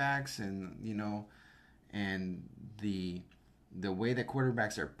quarterbacks and, you know, and the way that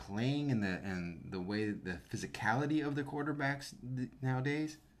quarterbacks are playing and the way the physicality of the quarterbacks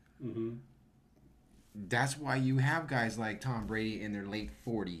nowadays, that's why you have guys like Tom Brady in their late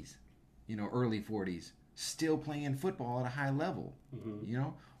 40s, you know, early 40s, still playing football at a high level. You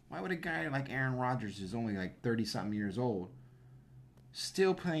know, why would a guy like Aaron Rodgers, who's only like 30-something years old,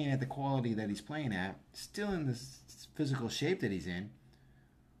 still playing at the quality that he's playing at, still in the physical shape that he's in,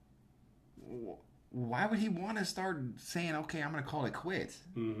 why would he want to start saying, okay, I'm going to call it quits?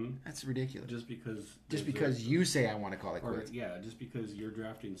 That's ridiculous. Just because you say I want to call it quits. Yeah, just because you're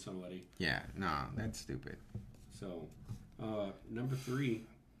drafting somebody. Yeah, no, that's stupid. So, number 3,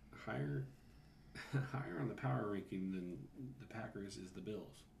 higher on the power ranking than the Packers is the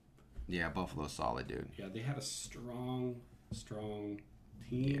Bills. Yeah, Buffalo's solid, dude. Yeah, they had a strong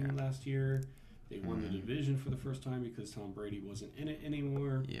team last year. They won the division for the first time because Tom Brady wasn't in it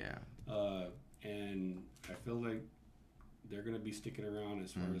anymore. Yeah. And I feel like they're going to be sticking around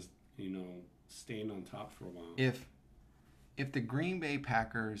as far as, you know, staying on top for a while. If the Green Bay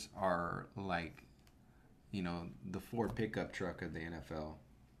Packers are like, you know, the Ford pickup truck of the NFL,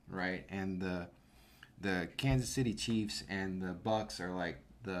 right? And the Kansas City Chiefs and the Bucks are like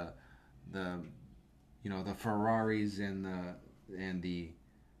the you know, the Ferraris and the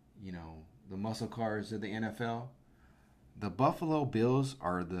you know, the muscle cars of the NFL. The Buffalo Bills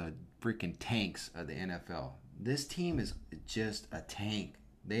are the freaking tanks of the NFL. This team is just a tank.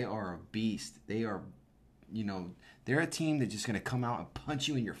 They are a beast. They are, you know, they're a team that's just going to come out and punch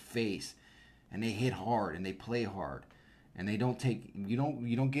you in your face. And they hit hard and they play hard. And they don't take, you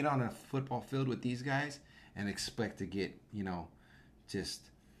don't get on a football field with these guys and expect to get, you know, just,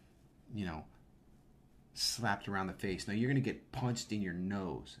 you know, slapped around the face. No, you're going to get punched in your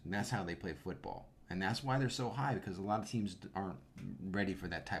nose. And that's how they play football. And that's why they're so high, because a lot of teams aren't ready for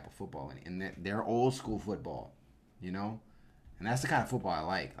that type of football. And they're old school football, you know? And that's the kind of football I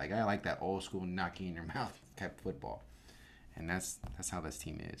like. Like, I like that old school knocking in your mouth type of football. And that's how this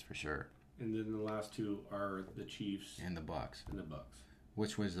team is, for sure. And then the last two are the Chiefs. And the Bucks.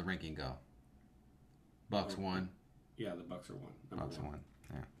 Which way does the ranking go? Bucks 1. Yeah, the Bucks are 1. Bucks are 1,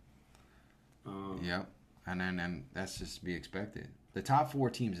 yeah. Yep. And then that's just to be expected. The top 4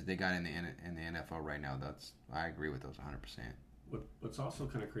 teams that they got in the NFL right now, I agree with those 100%. What's also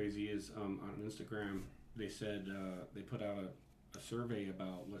kind of crazy is on Instagram, they said they put out a survey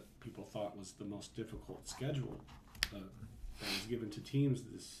about what people thought was the most difficult schedule that was given to teams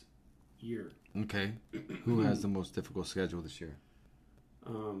this year. Okay. Who has the most difficult schedule this year?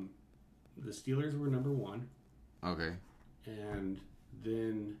 The Steelers were number 1. Okay. And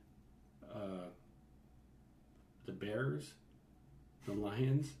then the Bears, the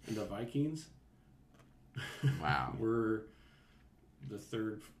Lions, and the Vikings. Wow. Were the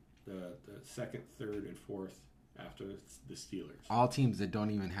second, third, and fourth after the Steelers. All teams that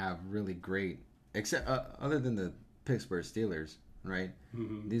don't even have really great, except other than the Pittsburgh Steelers, right?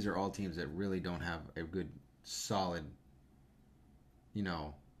 Mm-hmm. These are all teams that really don't have a good, solid,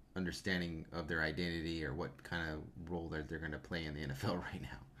 understanding of their identity or what kind of role that they're going to play in the NFL right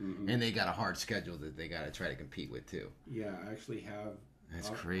now. Mm-hmm. And they got a hard schedule that they got to try to compete with too. Yeah, I actually have. That's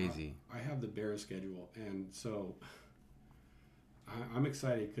crazy. I have the Bears schedule, and so I'm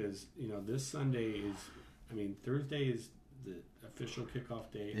excited because this Sunday is. I mean, Thursday is the official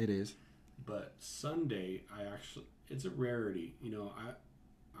kickoff day. It is. But Sunday, it's a rarity.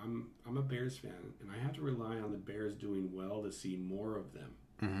 I'm a Bears fan, and I have to rely on the Bears doing well to see more of them.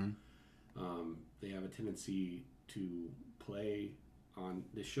 Mm-hmm. They have a tendency to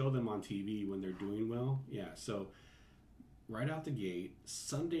they show them on TV when they're doing well. Yeah, so right out the gate,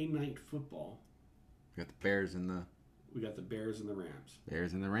 Sunday Night Football. We got the Bears and the Rams.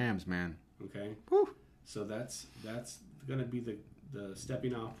 Bears and the Rams, man. Okay. Woo. So that's going to be the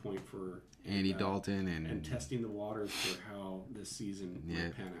stepping off point for Andy Dalton and testing the waters for how this season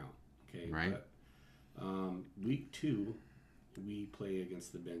will pan out. Okay. Right. But, week 2, we play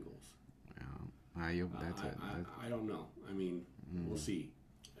against the Bengals. I don't know. I mean, we'll see.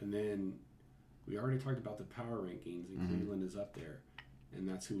 And then we already talked about the power rankings, and Cleveland is up there, and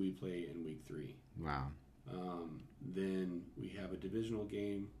that's who we play in week 3. Wow. Then we have a divisional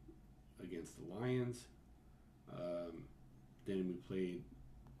game against the Lions. Then we played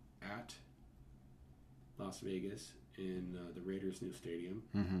at Las Vegas in the Raiders' new stadium.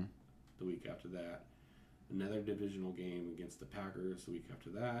 Mm-hmm. The week after that, another divisional game against the Packers the week after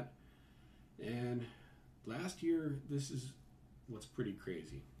that. And last year, this is what's pretty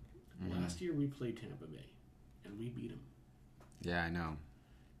crazy. Mm-hmm. Last year we played Tampa Bay, and we beat them. Yeah, I know.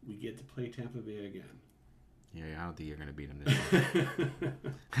 We get to play Tampa Bay again. Yeah, I don't think you're going to beat them this year.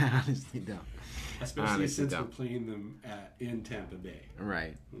 I honestly don't. Especially since we're playing them in Tampa Bay.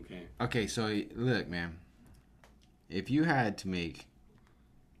 Right. Okay. Okay, so look, man. If you had to make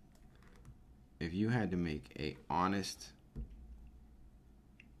a honest,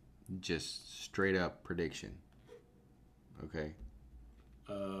 just straight up prediction, okay,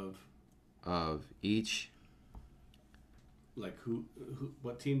 of each, like who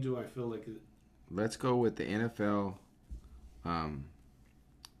what team do I feel like? Let's go with the NFL.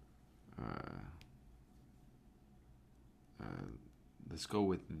 Let's go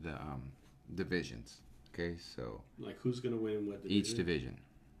with the divisions. Okay, so like who's gonna win what division? Each division.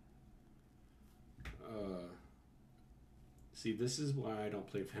 See, this is why I don't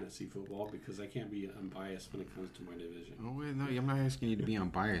play fantasy football, because I can't be unbiased when it comes to my division. Oh wait, no, I'm not asking you to be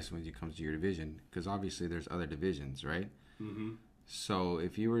unbiased when it comes to your division, because obviously there's other divisions, right? Mm-hmm. So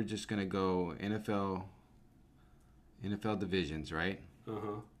if you were just gonna go NFL divisions, right?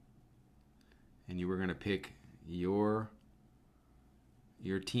 Uh-huh. And you were gonna pick your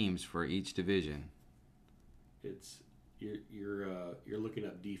teams for each division. It's you're looking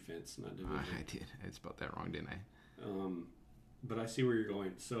up defense, not division. I did. I spelled that wrong, didn't I? But I see where you're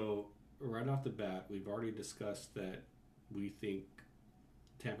going. So right off the bat, we've already discussed that we think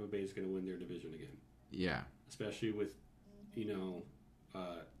Tampa Bay is going to win their division again. Yeah. Especially with, Drew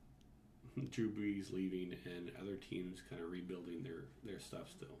Brees leaving and other teams kind of rebuilding their stuff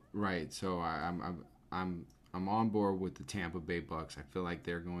still. Right. So I'm on board with the Tampa Bay Bucks. I feel like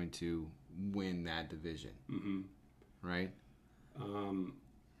they're going to win that division. Mm-hmm. Right.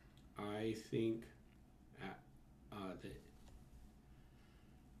 I think.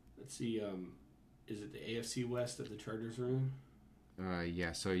 Let's see. Is it the AFC West that the Chargers are in?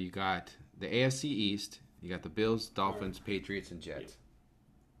 Yeah. So you got the AFC East. You got the Bills, Dolphins, right. Patriots, and Jets.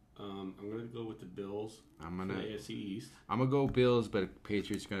 Yeah. I'm gonna go with the Bills. For the AFC East. I'm gonna go Bills, but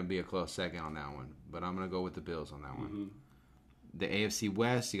Patriots are gonna be a close second on that one. But I'm gonna go with the Bills on that one. Mm-hmm. The AFC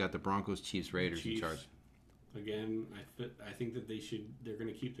West. You got the Broncos, Chiefs, Raiders, and Chargers. Again, I think that they're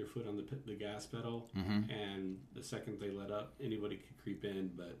going to keep their foot on the gas pedal, mm-hmm. and the second they let up, anybody could creep in.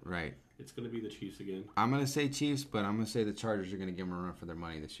 But right, it's going to be the Chiefs again. I'm going to say Chiefs, but I'm going to say the Chargers are going to give them a run for their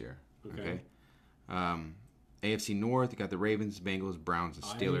money this year. Okay. AFC North, you got the Ravens, Bengals, Browns, and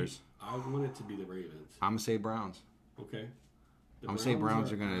Steelers. I want it to be the Ravens. I'm going to say Browns. Okay. I'm going to say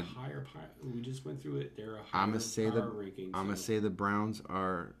Browns are going to higher. We just went through it. They're a higher I'm going to say ranking. I'm going to say the Browns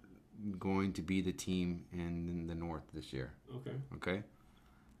are going to be the team in the North this year. Okay.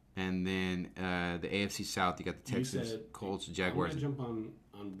 And then the AFC South, you got the Texans, Colts, Jaguars. I'm going to jump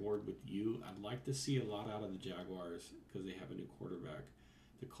on board with you. I'd like to see a lot out of the Jaguars because they have a new quarterback.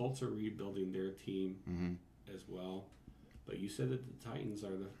 The Colts are rebuilding their team as well. But you said that the Titans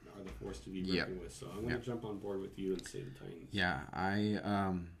are the force to be reckoned with. So I'm going to jump on board with you and say the Titans. Yeah,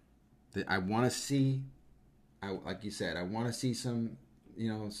 I want to see, like you said, I want to see some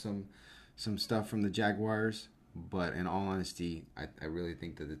stuff from the Jaguars. But in all honesty, I really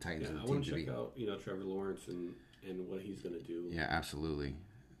think that the Titans are the team to beat. I want to check out Trevor Lawrence and what he's going to do. Yeah, absolutely.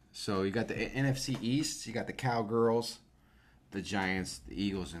 So you got the NFC East, you got the Cowgirls, the Giants, the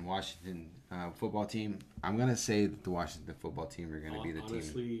Eagles, and Washington football team. I'm going to say that the Washington football team are going to be the team.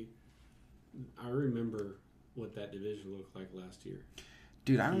 Honestly, I remember what that division looked like last year.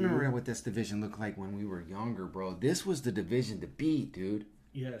 Dude, I remember what this division looked like when we were younger, bro. This was the division to beat, dude.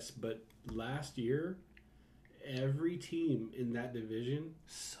 Yes, but last year, every team in that division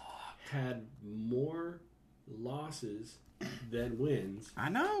had more losses than wins. I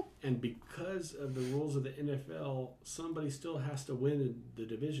know. And because of the rules of the NFL, somebody still has to win the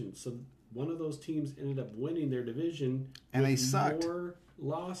division. So one of those teams ended up winning their division, and they sucked. More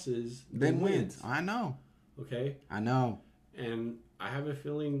losses than wins. I know. Okay. I know. And I have a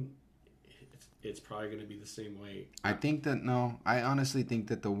feeling it's probably going to be the same way. I honestly think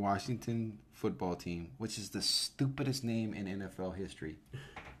that the Washington football team, which is the stupidest name in NFL history.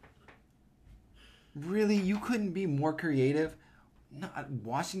 Really, you couldn't be more creative? Not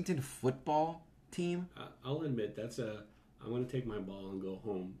Washington football team? I'll admit I'm going to take my ball and go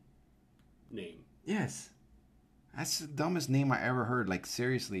home name. Yes. That's the dumbest name I ever heard. Like,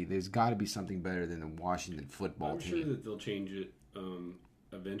 seriously, there's got to be something better than the Washington football team. I'm sure that they'll change it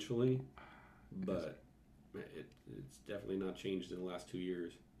eventually, but it's definitely not changed in the last 2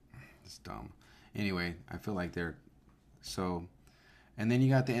 years. It's dumb. Anyway, I feel like they're so... And then you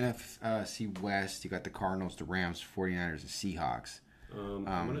got the NFC West. You got the Cardinals, the Rams, 49ers, the Seahawks. I'm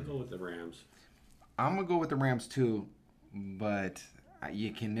going to go with the Rams. I'm going to go with the Rams too, but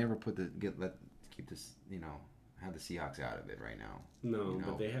you can never keep this, have the Seahawks out of it right now. No,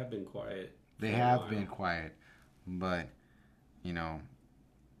 but they have been quiet. They have been quiet, but,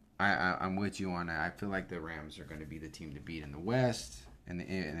 I'm with you on that. I feel like the Rams are going to be the team to beat in the West and the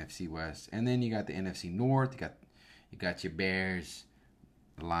NFC West. And then you got the NFC North. You got your Bears,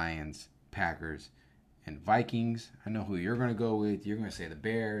 the Lions, Packers, and Vikings. I know who you're going to go with. You're going to say the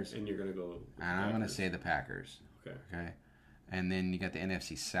Bears. And you're going to go with the Packers. I'm going to say the Packers. Okay. And then you got the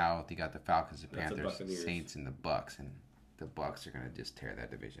NFC South. You got the Falcons, the Panthers, the Saints, and the Bucks. And the Bucks are going to just tear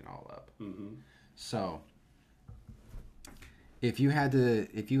that division all up. Mm-hmm. So, if you had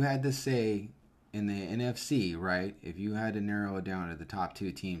to say in the NFC, right? If you had to narrow it down to the top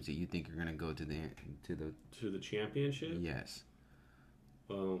two teams that you think are going to go to the championship, yes.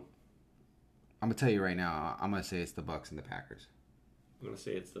 Well, I'm gonna tell you right now. I'm gonna say it's the Bucks and the Packers. I'm gonna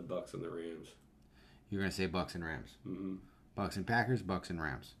say it's the Bucks and the Rams. You're gonna say Bucks and Rams. Mm-hmm. Bucks and Packers, Bucks and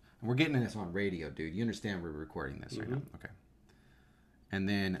Rams. And we're getting this on radio, dude. You understand we're recording this right now? Okay. And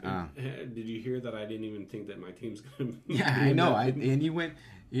then, did you hear that? I didn't even think that my team's gonna. Yeah, I know. And you went,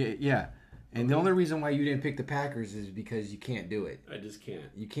 yeah. And the only reason why you didn't pick the Packers is because you can't do it. I just can't.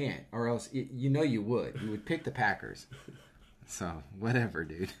 You can't, or else you would. You would pick the Packers. So whatever,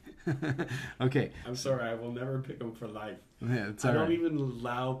 dude. Okay. I'm sorry. I will never pick them for life. Yeah, it's I don't even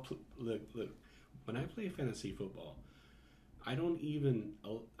allow. Look. When I play fantasy football, I don't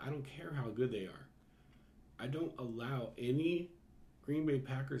care how good they are. I don't allow any Green Bay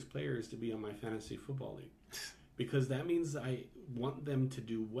Packers players to be on my fantasy football league. Because that means I want them to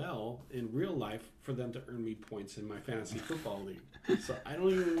do well in real life for them to earn me points in my fantasy football league. So I don't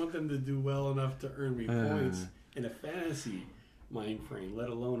even want them to do well enough to earn me points in a fantasy mind frame, let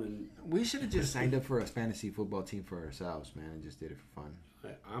alone in... We should have just signed up for a fantasy football team for ourselves, man, and just did it for fun.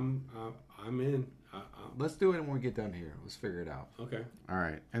 I'm in. Let's do it when we get done here. Let's figure it out. Okay. All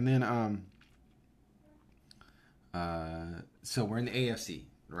right. And then, so we're in the AFC.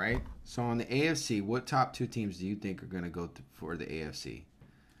 Right? So on the AFC, what top two teams do you think are going to go for the AFC?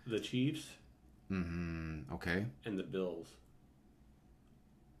 The Chiefs. Mm-hmm. Okay. And the Bills.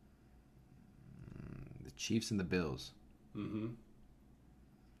 The Chiefs and the Bills. Mm-hmm.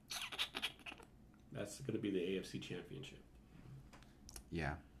 That's going to be the AFC Championship.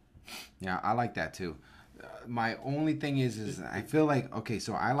 Yeah. Yeah, I like that too. My only thing is I feel like, okay,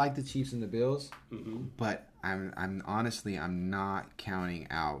 so I like the Chiefs and the Bills, but I'm honestly not counting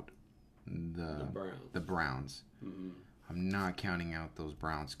out the Browns. Mm-hmm. I'm not counting out those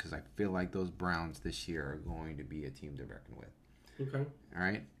Browns because I feel like those Browns this year are going to be a team to reckon with. Okay. All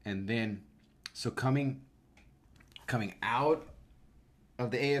right, and then so coming out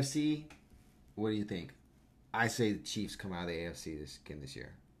of the AFC, what do you think? I say the Chiefs come out of the AFC this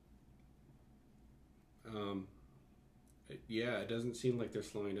year. Yeah, it doesn't seem like they're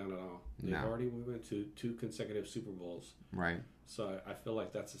slowing down at all. They've already went to 2 consecutive Super Bowls. Right. So I feel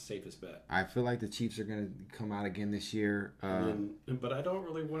like that's the safest bet. I feel like the Chiefs are going to come out again this year. But I don't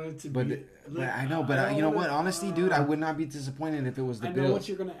really want it to be. But I know. But you know what? Honestly, dude, I would not be disappointed if it was the Bills. I know what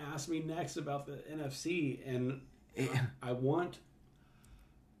you're going to ask me next about the NFC, and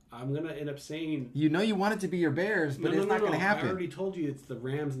I'm going to end up saying... You know you want it to be your Bears, but it's not going to happen. I already told you it's the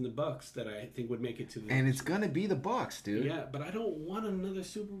Rams and the Bucks that I think would make it to the... And it's going to be the Bucks, dude. Yeah, but I don't want another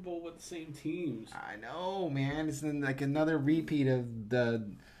Super Bowl with the same teams. I know, man. It's like another repeat of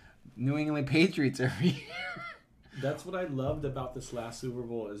the New England Patriots every year. That's what I loved about this last Super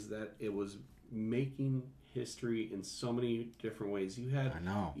Bowl, is that it was making history in so many different ways.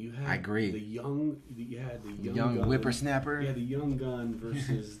 I agree. The young gun, whippersnapper. Yeah, the young gun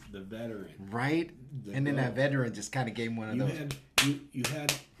versus the veteran. Right? And then that veteran just kind of gave one of those.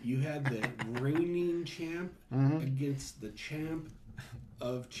 You had the reigning champ against the champ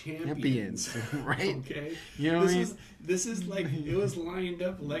of champions. Right? Okay. You know what I mean? This is like, it was lined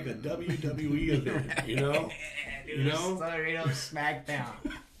up like a WWE event, you know? You know? Straight up SmackDown.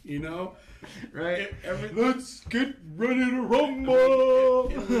 You know? Right? Let's get ready to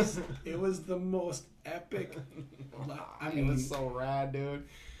rumble! It was the most epic. It was so rad, dude.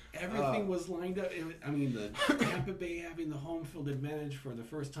 Everything was lined up. The Tampa Bay having the home field advantage for the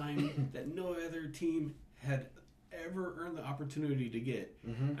first time that no other team had ever earned the opportunity to get.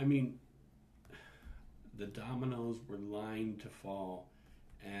 The dominoes were lined to fall,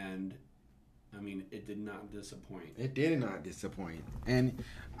 and it did not disappoint. It did not disappoint. And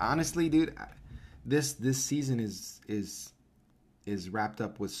honestly, dude, this season is wrapped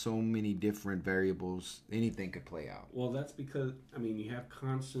up with so many different variables. Anything could play out. Well, that's because you have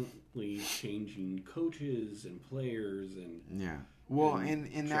constantly changing coaches and players and and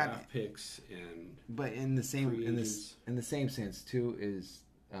draft that picks and but in the same sense too is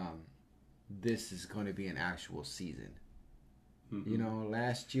this is going to be an actual season. You know,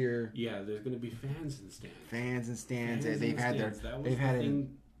 last year. Yeah, there's going to be fans in stands. That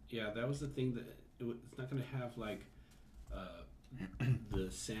was the thing that it's not going to have like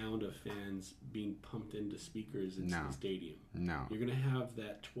the sound of fans being pumped into speakers into the stadium. No, you're going to have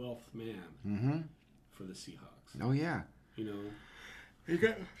that 12th man for the Seahawks. Oh yeah, you know, you're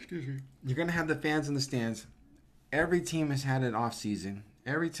going to have the fans in the stands. Every team has had an off season.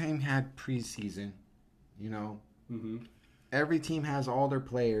 Every team had preseason. You know. Every team has all their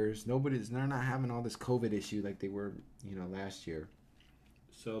players. They're not having all this COVID issue like they were, last year.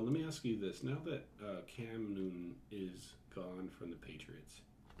 So let me ask you this: now that Cam Newton is gone from the Patriots,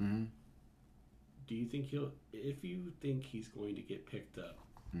 do you think if you think he's going to get picked up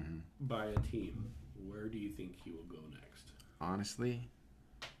by a team, where do you think he will go next? Honestly,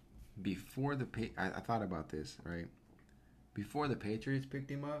 before I thought about this, right? Before the Patriots picked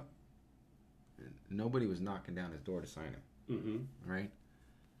him up, nobody was knocking down his door to sign him. Right?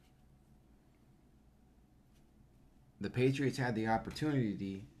 The Patriots had the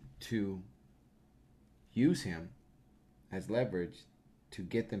opportunity to use him as leverage to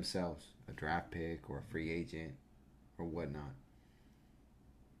get themselves a draft pick or a free agent or whatnot.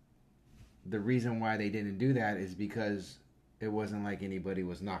 The reason why they didn't do that is because it wasn't like anybody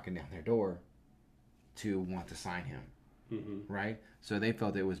was knocking down their door to want to sign him. Right? So they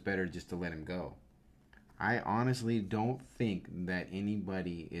felt it was better just to let him go. I honestly don't think that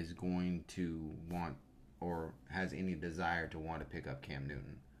anybody is going to want or has any desire to want to pick up Cam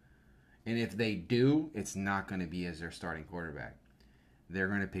Newton. And if they do, it's not going to be as their starting quarterback. They're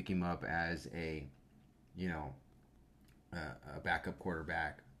going to pick him up as a backup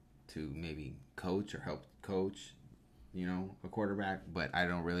quarterback to maybe coach or help coach, a quarterback. But I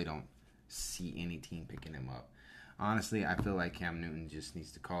don't see any team picking him up. Honestly, I feel like Cam Newton just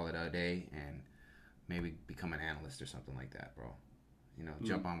needs to call it a day and maybe become an analyst or something like that, bro.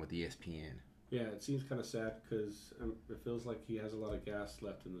 Jump on with ESPN. Yeah, it seems kind of sad because it feels like he has a lot of gas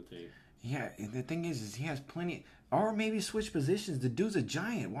left in the tank. Yeah, and the thing is he has plenty. Or maybe switch positions. The dude's a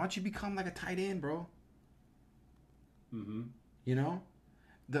giant. Why don't you become like a tight end, bro?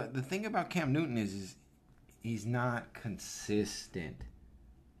 The thing about Cam Newton is he's not consistent.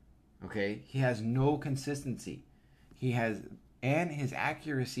 Okay? He has no consistency. And his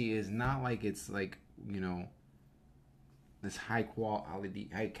accuracy is not like it's like, this high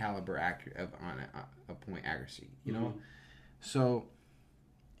caliber on a point accuracy, So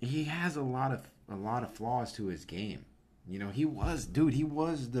he has a lot of flaws to his game. He was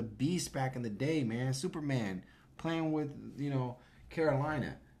the beast back in the day, man. Superman playing with,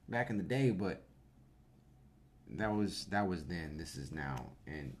 Carolina back in the day, but that was then. This is now,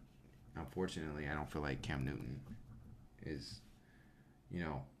 and unfortunately, I don't feel like Cam Newton is,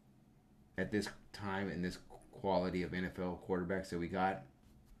 at this time and this quality of NFL quarterbacks that we got,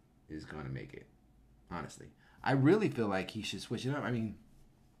 is going to make it. Honestly, I really feel like he should switch it up. I mean,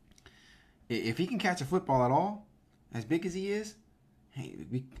 if he can catch a football at all, as big as he is, hey,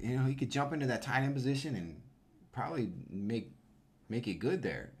 he could jump into that tight end position and probably make it good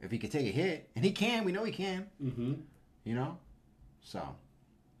there. If he could take a hit, and he can, we know he can. Mm-hmm. So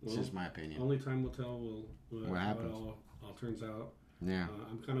it's just my opinion. Only time will tell. What happens? How it all turns out. Yeah,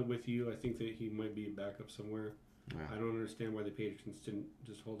 I'm kind of with you. I think that he might be a backup somewhere. Yeah. I don't understand why the Patriots didn't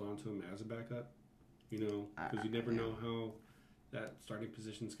just hold on to him as a backup. Because you never know how that starting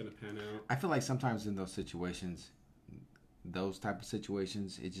position is going to pan out. I feel like sometimes in those situations, those type of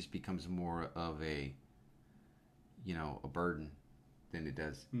situations, it just becomes more of a burden than it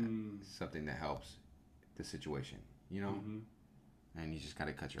does something that helps the situation. Mm-hmm. And you just got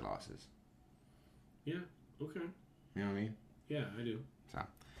to cut your losses. Yeah. Okay. You know what I mean? Yeah, I do. So,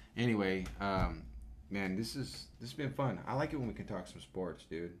 anyway, man, this has been fun. I like it when we can talk some sports,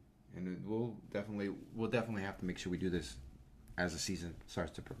 dude. And we'll definitely have to make sure we do this as the season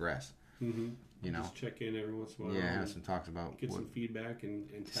starts to progress. Mm-hmm. Just check in every once in a while. Yeah, have some talks about some feedback and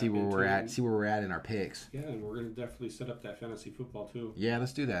see where we're at. See where we're at in our picks. Yeah, and we're gonna definitely set up that fantasy football too. Yeah,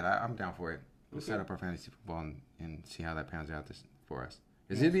 let's do that. I'm down for it. Let's set up our fantasy football and see how that pans out for us.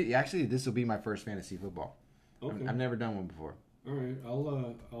 This will be my first fantasy football. Okay. I've never done one before. All right,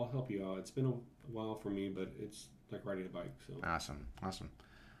 I'll help you out. It's been a while for me, but it's like riding a bike. So awesome.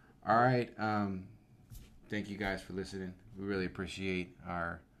 All right. Thank you guys for listening. We really appreciate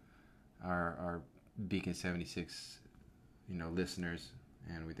our Beacon 76, listeners,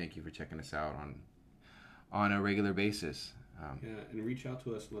 and we thank you for checking us out on a regular basis. And reach out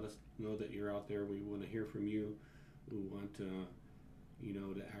to us. Let us know that you're out there. We want to hear from you. We want to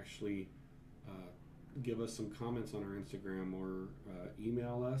actually give us some comments on our Instagram or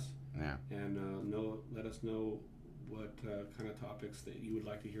email us. Yeah. And let us know what kind of topics that you would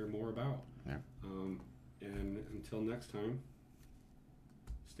like to hear more about. Yeah. And until next time,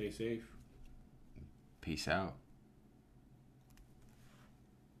 stay safe. Peace out.